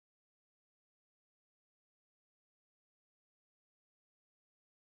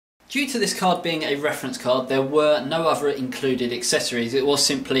Due to this card being a reference card, there were no other included accessories. It was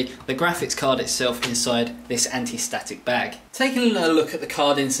simply the graphics card itself inside this anti-static bag. Taking a look at the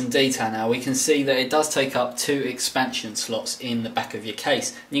card in some detail now, we can see that it does take up 2 expansion slots in the back of your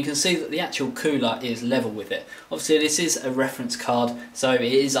case. And you can see that the actual cooler is level with it. Obviously this is a reference card, so it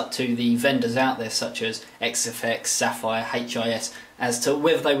is up to the vendors out there such as XFX, Sapphire, HIS, as to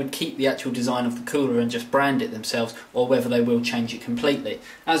whether they would keep the actual design of the cooler and just brand it themselves, or whether they will change it completely.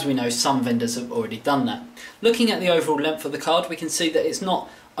 As we know, some vendors have already done that. Looking at the overall length of the card, we can see that it's not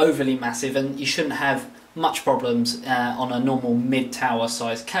overly massive and you shouldn't have much problems on a normal mid-tower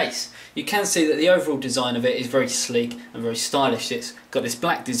size case. You can see that the overall design of it is very sleek and very stylish. It's got this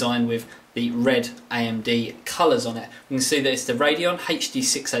black design with the red AMD colours on it. You can see that it's the Radeon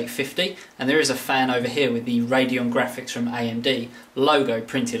HD6850, and there is a fan over here with the Radeon graphics from AMD logo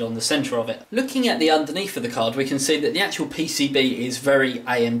printed on the centre of it. Looking at the underneath of the card, we can see that the actual PCB is very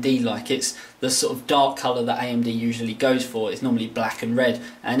AMD-like. It's the sort of dark colour that AMD usually goes for. It's normally black and red,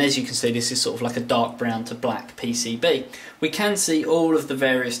 and as you can see, this is sort of like a dark brown to black PCB. We can see all of the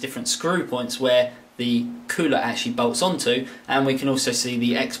various different screw points where the cooler actually bolts onto, and we can also see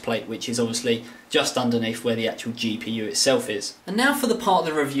the X plate, which is obviously just underneath where the actual GPU itself is. And now for the part of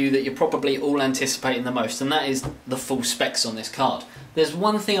the review that you're probably all anticipating the most, and that is the full specs on this card. There's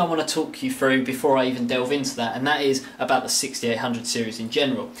one thing I want to talk you through before I even delve into that, and that is about the 6800 series in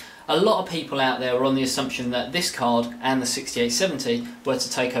general. A lot of people out there are on the assumption that this card and the 6870 were to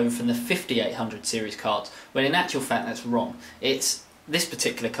take over from the 5800 series cards, when in actual fact that's wrong. This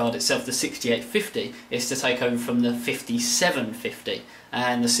particular card itself, the 6850, is to take over from the 5750,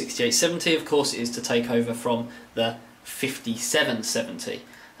 and the 6870 of course is to take over from the 5770.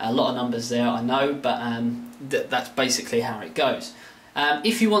 A lot of numbers there, I know, but that's basically how it goes.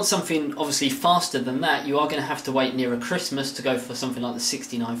 If you want something obviously faster than that, you are going to have to wait nearer Christmas to go for something like the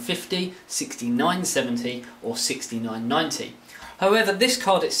 6950, 6970 or 6990. However, this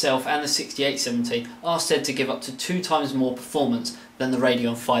card itself and the 6870 are said to give up to 2 times more performance than the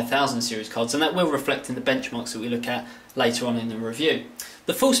Radeon 5000 series cards, and that will reflect in the benchmarks that we look at later on in the review.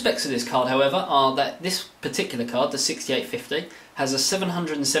 The full specs of this card, however, are that this particular card, the 6850, has a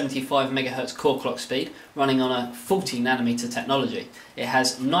 775 MHz core clock speed running on a 40nm technology. It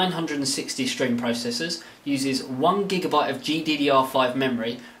has 960 stream processors, uses 1 GB of GDDR5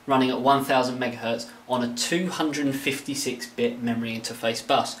 memory running at 1000 MHz on a 256-bit memory interface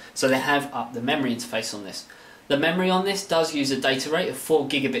bus. So they have upped the memory interface on this. The memory on this does use a data rate of 4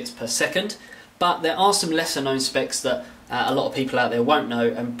 gigabits per second, but there are some lesser known specs that a lot of people out there won't know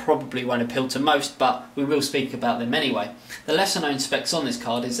and probably won't appeal to most, but we will speak about them anyway. The lesser known specs on this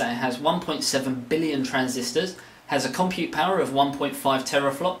card is that it has 1.7 billion transistors, has a compute power of 1.5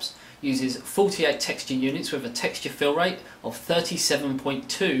 teraflops, uses 48 texture units with a texture fill rate of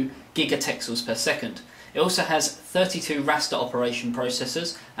 37.2 gigatexels per second. It also has 32 raster operation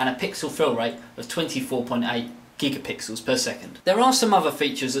processors and a pixel fill rate of 24.8 gigapixels per second. There are some other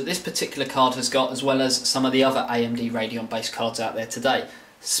features that this particular card has got, as well as some of the other AMD Radeon based cards out there today,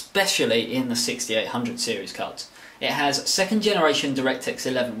 especially in the 6800 series cards. It has 2nd generation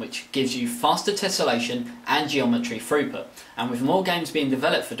DirectX11, which gives you faster tessellation and geometry throughput, and with more games being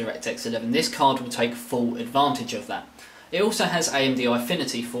developed for DirectX11, this card will take full advantage of that. It also has AMD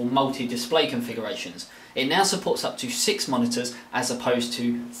Eyefinity for multi-display configurations. It now supports up to 6 monitors as opposed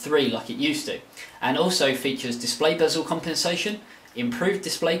to 3 like it used to, and also features display bezel compensation, improved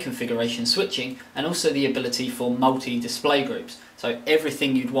display configuration switching, and also the ability for multi-display groups. So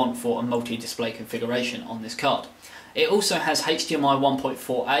everything you'd want for a multi-display configuration on this card. It also has HDMI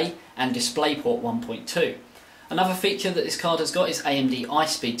 1.4a and DisplayPort 1.2. Another feature that this card has got is AMD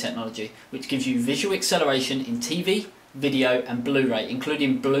Ice Speed Technology, which gives you visual acceleration in TV, video and Blu-ray,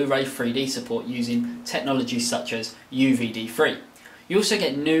 including Blu-ray 3D support using technologies such as UVD3. You also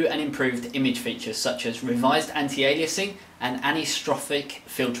get new and improved image features such as revised anti-aliasing and anisotropic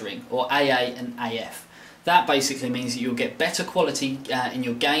filtering, or AA and AF. That basically means that you'll get better quality in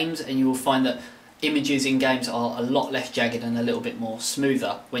your games, and you will find that images in games are a lot less jagged and a little bit more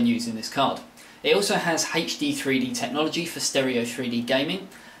smoother when using this card. It also has HD 3D technology for stereo 3D gaming,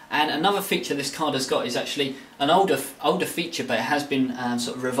 and another feature this card has got is actually an older feature, but it has been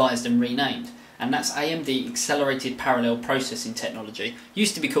sort of revised and renamed, and that's AMD Accelerated Parallel Processing Technology.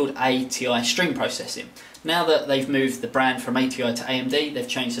 Used to be called ATI Stream Processing. Now that they've moved the brand from ATI to AMD, they've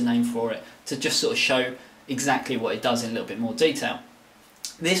changed the name for it to just sort of show exactly what it does in a little bit more detail.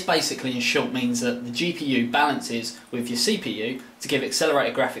 This basically in short means that the GPU balances with your CPU to give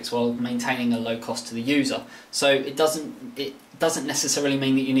accelerated graphics while maintaining a low cost to the user. So it doesn't necessarily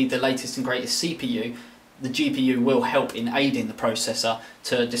mean that you need the latest and greatest CPU. the GPU will help in aiding the processor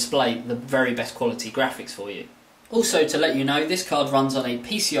to display the very best quality graphics for you. Also, to let you know, this card runs on a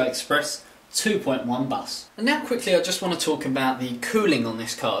PCI Express 2.1 bus. And now quickly I just want to talk about the cooling on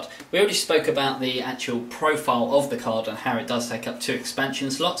this card. We already spoke about the actual profile of the card and how it does take up 2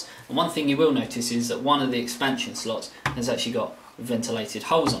 expansion slots, and one thing you will notice is that one of the expansion slots has actually got ventilated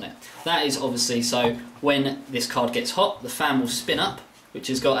holes on it. That is obviously so when this card gets hot the fan will spin up, which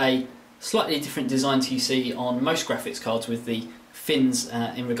has got a slightly different design to you see on most graphics cards with the fins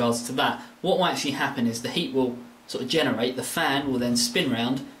in regards to that. What will actually happen is the heat will sort of generate, the fan will then spin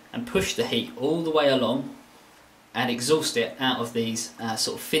round and push the heat all the way along and exhaust it out of these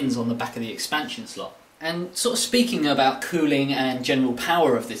sort of fins on the back of the expansion slot. And sort of speaking about cooling and general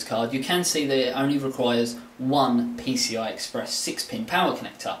power of this card, you can see that it only requires one PCI Express 6-pin power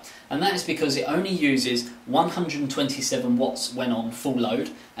connector, and that is because it only uses 127 watts when on full load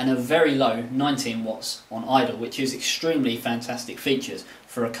and a very low 19 watts on idle, which is extremely fantastic features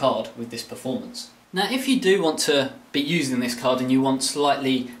for a card with this performance. Now, if you do want to be using this card and you want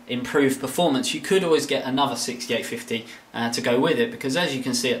slightly improved performance, you could always get another 6850 to go with it, because as you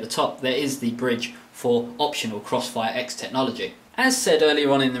can see at the top there is the bridge for optional Crossfire X technology. As said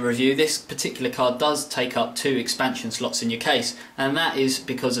earlier on in the review, this particular card does take up 2 expansion slots in your case, and that is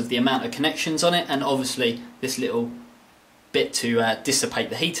because of the amount of connections on it and obviously this little bit to dissipate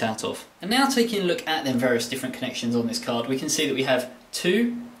the heat out of. And now taking a look at the various different connections on this card, we can see that we have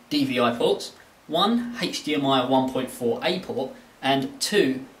 2 DVI ports, 1 HDMI 1.4A port and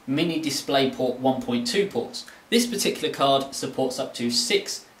 2 mini DisplayPort 1.2 ports. This particular card supports up to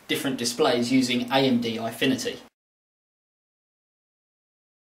 6 different displays using AMD Eyefinity.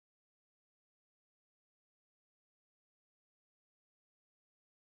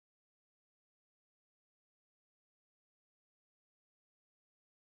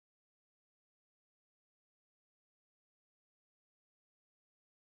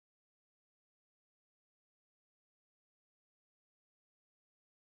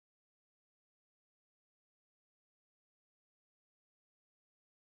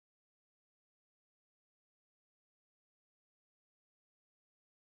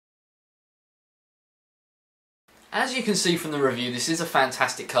 As you can see from the review, this is a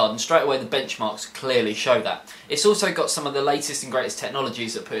fantastic card, and straight away the benchmarks clearly show that. It's also got some of the latest and greatest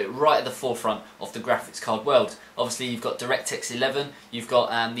technologies that put it right at the forefront of the graphics card world. Obviously you've got DirectX11, you've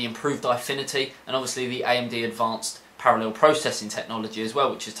got the improved Eyefinity, and obviously the AMD advanced parallel processing technology as well,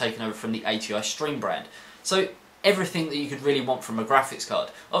 which has taken over from the ATI Stream brand. So everything that you could really want from a graphics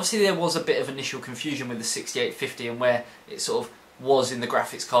card. Obviously there was a bit of initial confusion with the 6850 and where it sort of was in the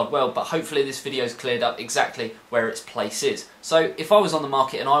graphics card world, but hopefully this video has cleared up exactly where its place is. So if I was on the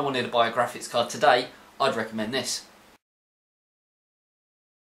market and I wanted to buy a graphics card today, I'd recommend this.